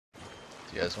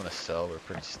Do you guys want to sell? We're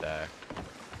pretty stacked.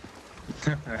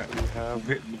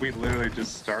 we literally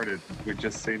just started. We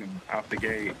just seen him out the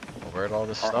gate. Well, where'd all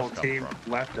this Our stuff whole come team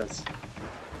from? left us.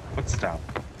 What stuff?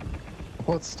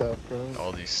 What stuff, bro?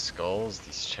 All these skulls,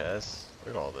 these chests.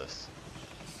 Look at all this.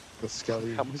 The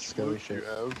skelly, How much skelly loot do you shit.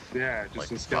 have? Yeah, just Like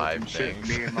some skeleton 5 shit. things.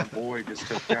 Me and my boy just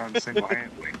took down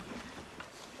single-handedly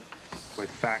with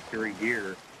factory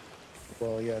gear.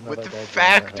 Well, yeah, no, With that the guy's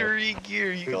factory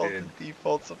gear, you We got did. the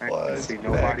default I supplies. see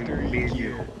nobody, Factory me and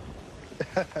gear.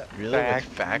 you. Really? With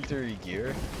factory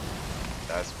gear?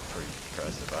 That's pretty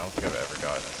impressive. I don't think I've ever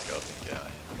gotten a skeleton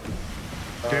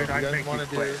guy. Dude, you I'd guys make want you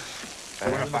to do quit. I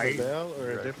wanna Island of the fight. Veil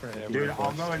or a Right. different? Dude,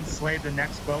 I'll go and slay the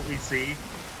next boat we see.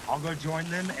 I'll go join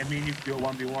them, and me and you can do a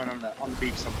 1v1 on the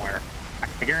beach somewhere.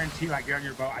 I guarantee, like, you're on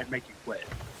your boat, I'd make you quit.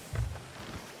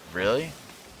 Really?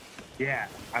 Yeah,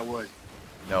 I would.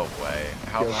 No way.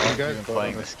 How Yo, long you have you guys been vote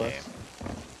playing on this this game?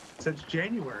 Since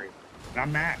January. And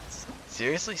I'm max.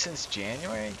 Seriously, since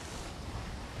January?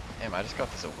 Damn, I just got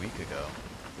this a week ago.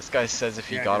 This guy says if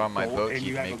he Yeah, got dude, on my gold- boat, and he'd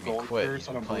you have make a me gold quit. curse, He's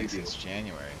I been don't playing believe you. since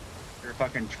January. You're a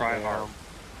fucking tryhard.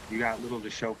 You got little to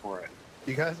show for it.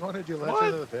 You guys want to do Legend What?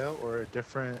 of the Veil or a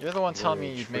different? You're the one telling me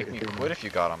voyage you'd for make me different- quit if you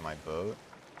got on my boat.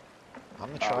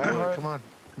 I'm the Oh, tryhard.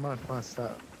 Come on,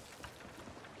 stop.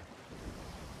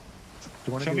 Do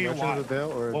you want to Show do me your Legend of watch. the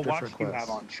Veil or a What watch different do you have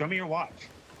quest? on? Show me your watch.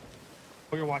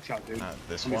 Pull your watch out, dude.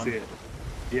 This Let me one? see it.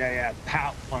 Yeah,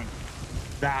 that one.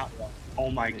 That one. Oh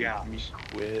my Make gosh. me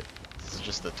quit. This is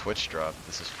just the Twitch drop.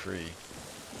 This is free.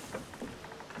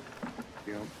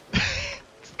 Yep.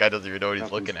 This guy doesn't even know what he's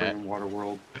Nothing's looking free at. in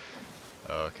Waterworld.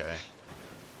 Oh, okay.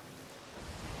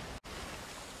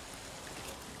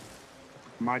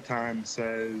 My time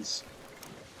says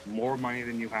more money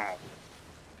than you have.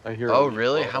 I hear. Oh,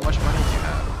 really? How much money do you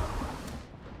have?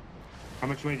 How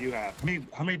much money do you have?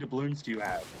 How many doubloons do you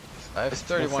have? I have Let's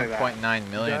say that. 31.9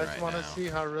 You million guys right want to now. see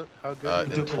how good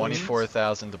the the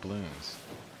 24,000 doubloons.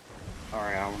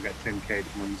 Alright, I only got 10k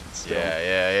doubloons, but still.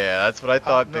 Yeah. That's what I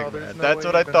thought, no, big there's man. no That's way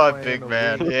what I you've been thought, playing big in a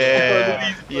man. week.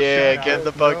 Yeah. Yeah, get in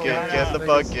the No bucket. way. Get in the Niggas-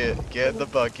 bucket. Get in the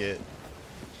bucket.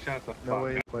 Shut the fuck No way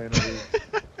up. you're playing a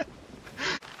league.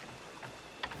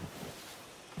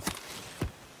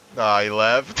 Ah, he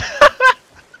left.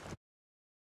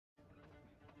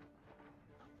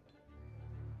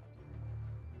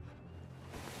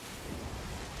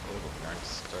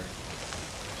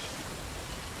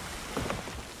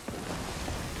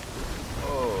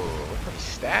 Oh, we're pretty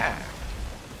stacked.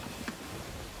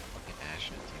 Fucking Ash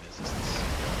and Athena's is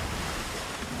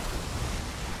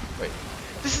Wait,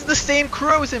 this is the same crew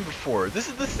I was in before. This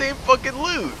is the same fucking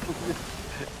loot.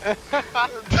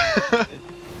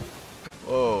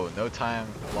 Whoa, no time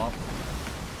long.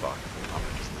 Fuck, I'm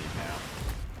gonna just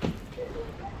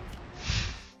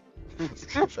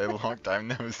leave now. Say long time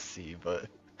no see, but.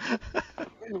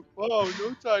 Whoa,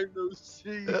 no time no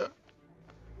see.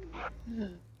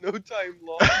 No time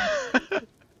lost.